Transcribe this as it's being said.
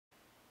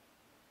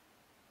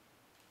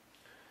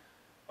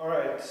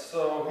Alright,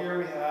 so here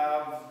we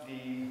have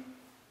the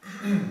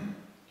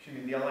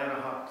the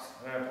Atlanta Hawks,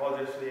 and I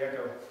apologize for the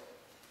echo.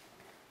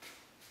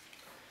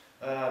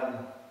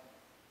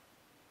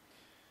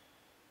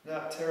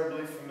 Not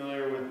terribly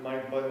familiar with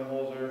Mike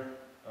Budenholzer,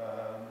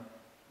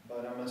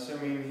 but I'm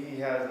assuming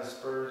he has a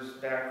Spurs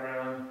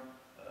background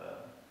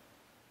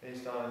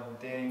based on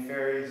Danny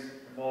Ferry's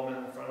involvement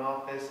in the front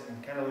office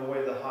and kind of the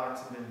way the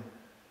Hawks have been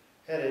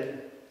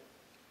headed.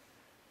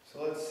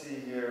 So let's see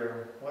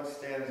here, what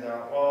stands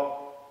out?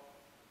 Well,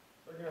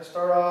 we're going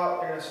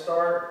to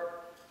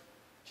start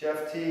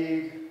Jeff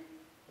Teague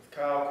with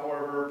Kyle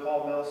Korver,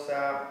 Paul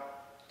Millsap,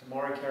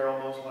 DeMarre Carroll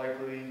most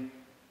likely,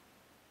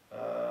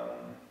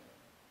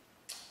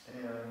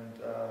 and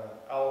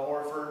Al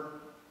Horford.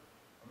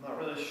 I'm not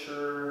really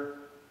sure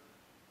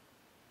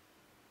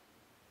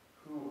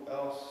who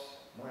else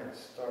might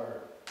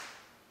start.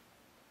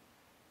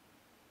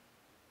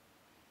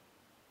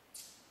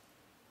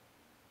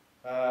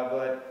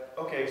 But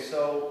okay,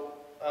 so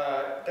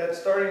that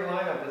starting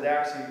lineup is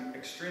actually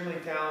extremely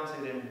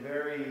talented and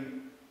very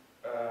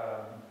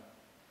a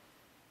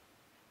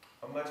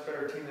much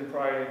better team than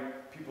probably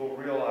people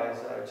realize.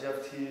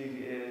 Jeff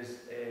Teague is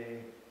a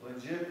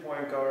legit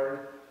point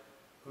guard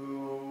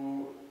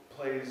who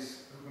can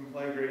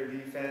play great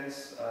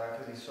defense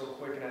because he's so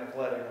quick and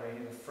athletic. I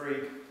mean, he's a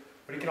freak,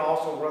 but he can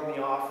also run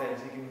the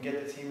offense. He can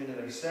get the team into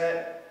their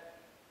set.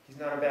 He's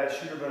not a bad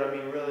shooter, but I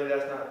mean, really,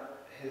 that's not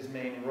his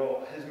main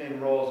role. His main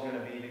role is going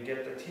to be to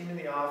get the team in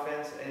the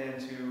offense and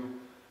to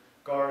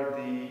guard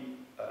the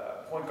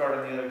point guard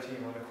on the other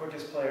team, or the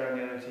quickest player on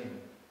the other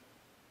team.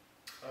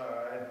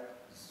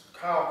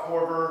 Kyle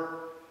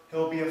Korver,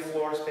 he'll be a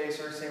floor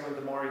spacer. Same with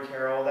DeMarre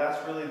Carroll. That's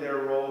really their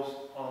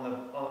roles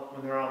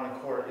when they're on the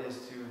court,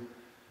 is to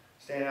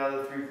stand out of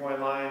the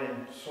three-point line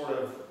and sort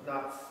of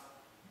not,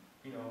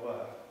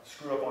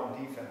 screw up on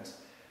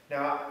defense.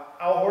 Now,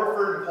 Al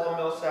Horford and Paul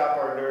Millsap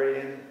are a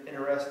very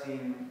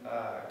interesting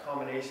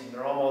combination.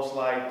 They're almost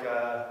like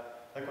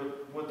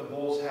what the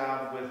Bulls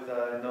have with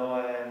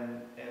Noah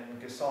and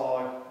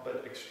Gasol,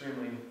 but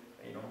extremely,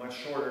 much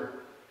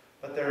shorter.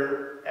 But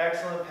they're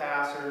excellent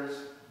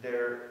passers.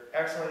 They're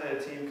excellent at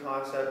a team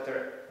concept.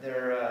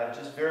 They're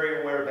just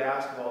very aware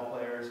basketball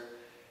players.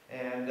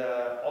 And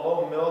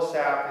although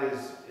Millsap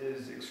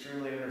is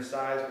extremely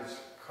undersized, which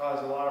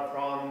caused a lot of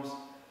problems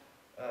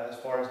as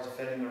far as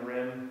defending the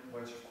rim,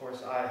 which of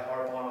course I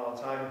harp on all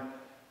the time.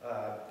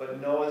 But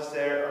Noah's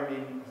there,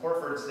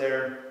 Horford's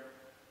there,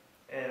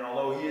 and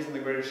although he isn't the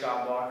greatest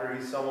shot blocker,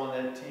 he's someone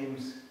that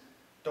teams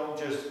don't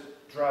just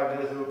drive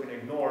to the hoop and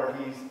ignore.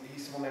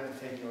 He's someone they have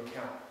to take into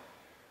account.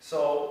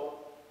 So,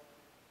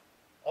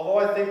 although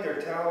I think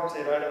they're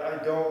talented, I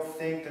don't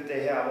think that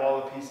they have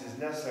all the pieces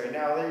necessary.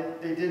 Now,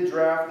 they did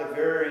draft a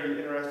very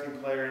interesting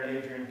player in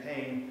Adrian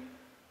Payne,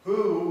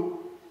 who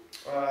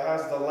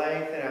has the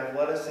length and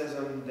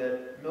athleticism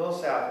that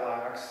Millsap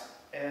lacks,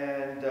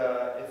 and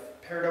if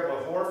paired up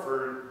with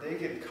Horford, they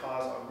could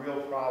cause a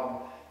real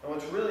problem. And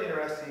what's really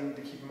interesting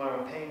to keep in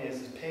mind with Payne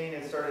is Payne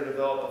had started to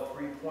develop a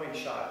three-point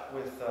shot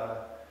when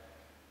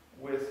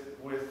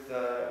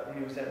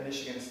he was at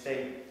Michigan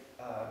State.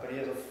 But he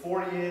has a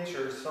 40-inch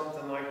or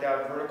something like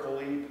that vertical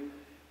leap.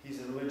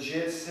 He's a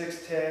legit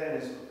 6'10",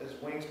 and his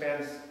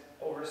wingspan's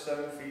over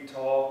 7 feet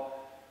tall.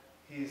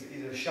 He's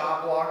a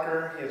shot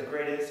blocker. He has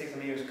great instincts.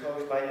 He was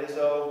coached by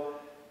Izzo.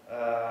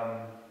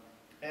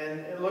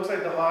 And it looks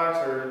like the Hawks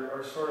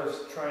are sort of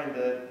trying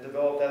to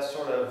develop that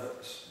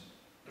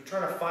they're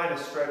trying to find a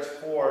stretch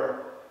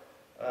four.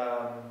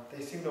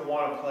 They seem to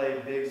want to play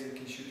bigs that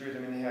can shoot threes.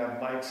 They have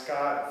Mike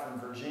Scott from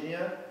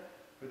Virginia,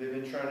 who they've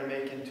been trying to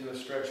make into a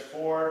stretch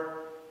four.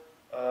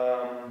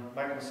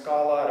 Mike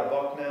Muscala out of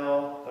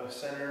Bucknell, the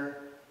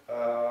center.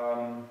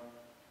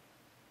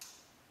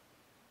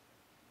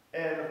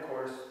 And of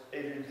course,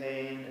 Adrian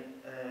Payne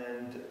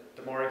and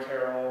DeMarre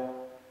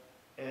Carroll,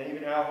 and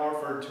even Al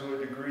Horford to a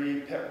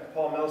degree,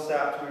 Paul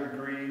Millsap to a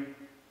degree.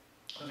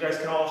 Those guys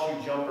can all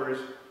shoot jumpers.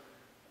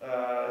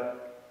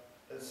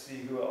 Let's see,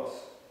 who else?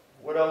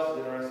 What else is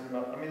interesting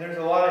about? There's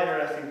a lot of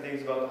interesting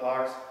things about the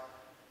Hawks.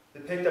 They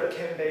picked up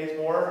Kent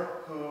Bazemore,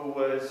 who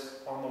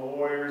was on the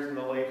Warriors and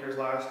the Lakers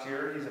last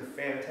year. He's a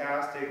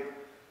fantastic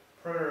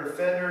perimeter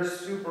defender,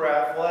 super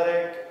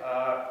athletic,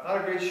 not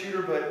a great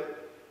shooter,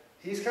 but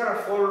he's kind of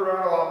floated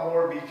around a lot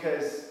more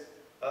because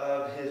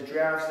of his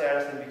draft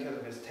status than because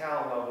of his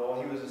talent level.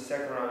 He was a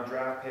second-round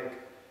draft pick,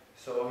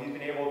 so he's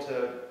been able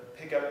to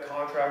pick up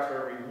contracts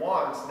wherever he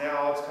wants.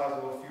 Now it's caused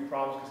a few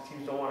problems because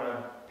teams don't want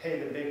to pay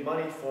the big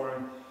money for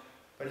him.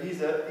 But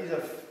he's an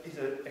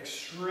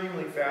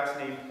extremely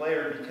fascinating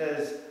player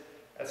because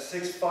at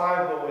 6'5",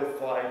 but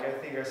with I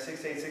think a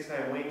 6'8",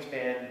 6'9"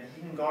 wingspan,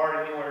 he can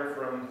guard anywhere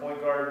from point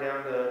guard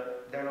down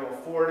to a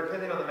 4,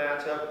 depending on the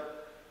matchup.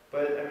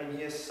 But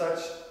he has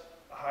such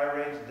a high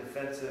range of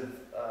defensive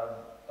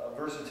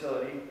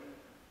versatility.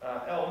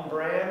 Elton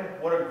Brand,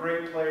 what a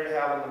great player to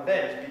have on the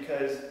bench,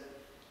 because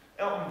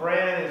Elton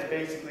Brand is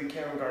basically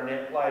Kevin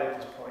Garnett light at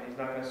this point. He's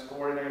not going to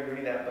score, he's not going to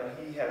do any of that, but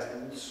he has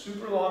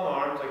super long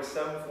arms, like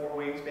 7'4"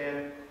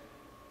 wingspan,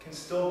 can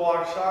still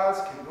block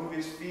shots, can move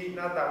his feet,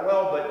 not that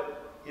well,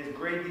 but He has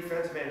great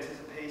defensive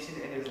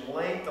anticipation, and his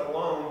length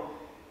alone,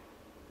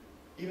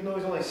 even though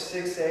he's only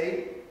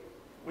 6'8",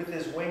 with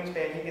his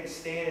wingspan, he can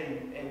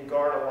stand and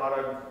guard a lot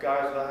of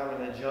guys without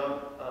having to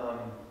jump.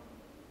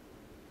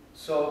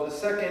 So the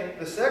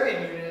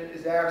second unit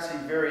is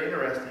actually very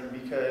interesting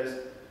because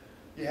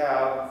you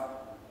have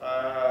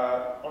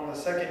on the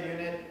second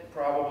unit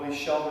probably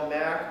Shelvin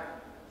Mack,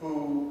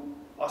 who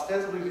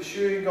ostensibly is a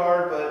shooting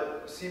guard,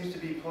 but seems to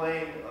be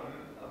playing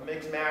a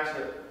mixed match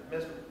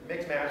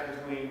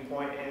between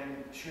point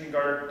and shooting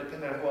guard,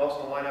 depending on who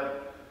else in the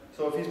lineup.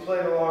 So if he's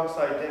playing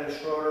alongside Dennis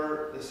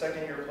Schroeder, the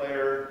second-year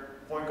player,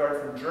 point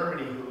guard from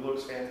Germany, who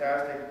looks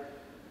fantastic.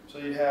 So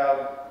you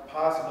have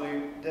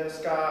possibly Dennis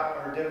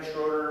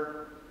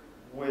Schroeder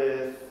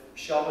with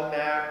Shelvin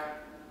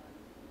Mack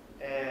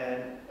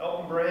and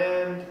Elton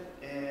Brand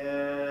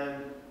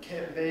and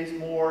Kent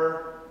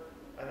Bazemore,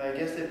 and I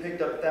guess they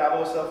picked up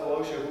Thabo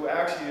Sefolosha, who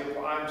actually,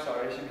 I'm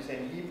sorry, I should be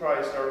saying he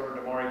probably started over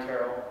DeMarre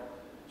Carroll.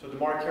 So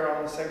DeMarre Carroll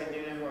on the second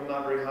unit, who I'm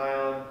not very high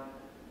on.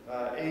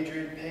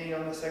 Adrian Payne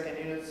on the second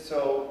unit.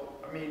 So,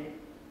 I mean,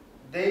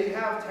 they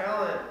have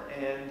talent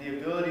and the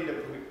ability to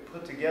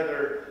put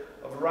together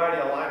a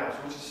variety of lineups,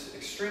 which is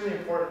extremely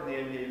important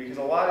in the NBA because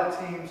a lot of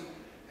teams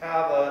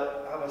have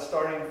a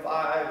starting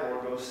five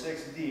or go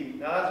 6 deep.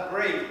 Now that's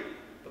great,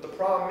 but the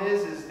problem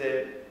is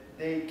that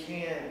they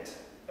can't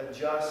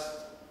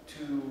adjust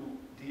to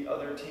the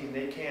other team.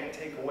 They can't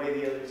take away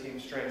the other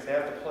team's strengths. They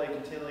have to play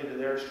continually to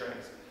their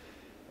strengths.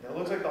 And it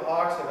looks like the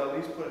Hawks have at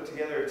least put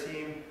together a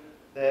team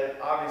that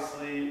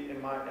obviously,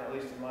 at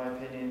least in my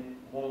opinion,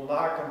 will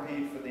not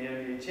compete for the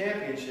NBA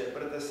championship.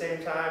 But at the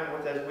same time,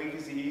 with as weak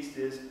as the East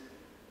is,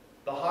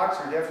 the Hawks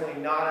are definitely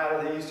not out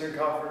of the Eastern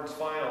Conference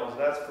Finals,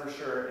 that's for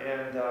sure.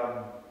 And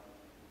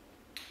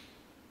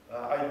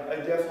I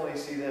definitely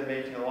see them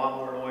making a lot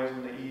more noise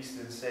in the East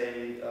than,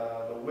 say,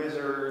 the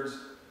Wizards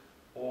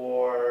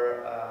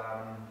or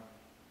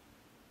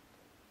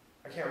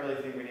I can't really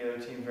think of any other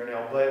teams right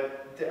now,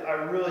 but I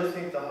really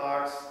think the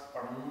Hawks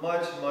are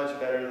much, much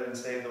better than,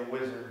 say, the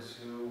Wizards,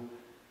 who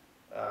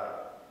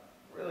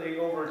really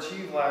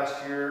overachieved last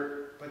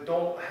year, but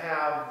don't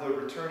have the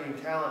returning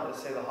talent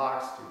that, say, the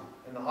Hawks do.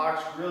 And the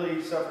Hawks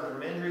really suffered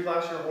from injuries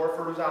last year.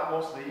 Horford was out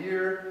most of the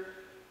year.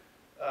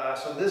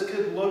 So this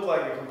could look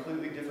like a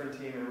completely different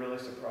team and really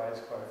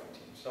surprise quite a few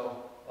teams.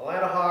 So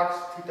Atlanta Hawks,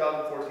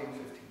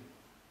 2014-15.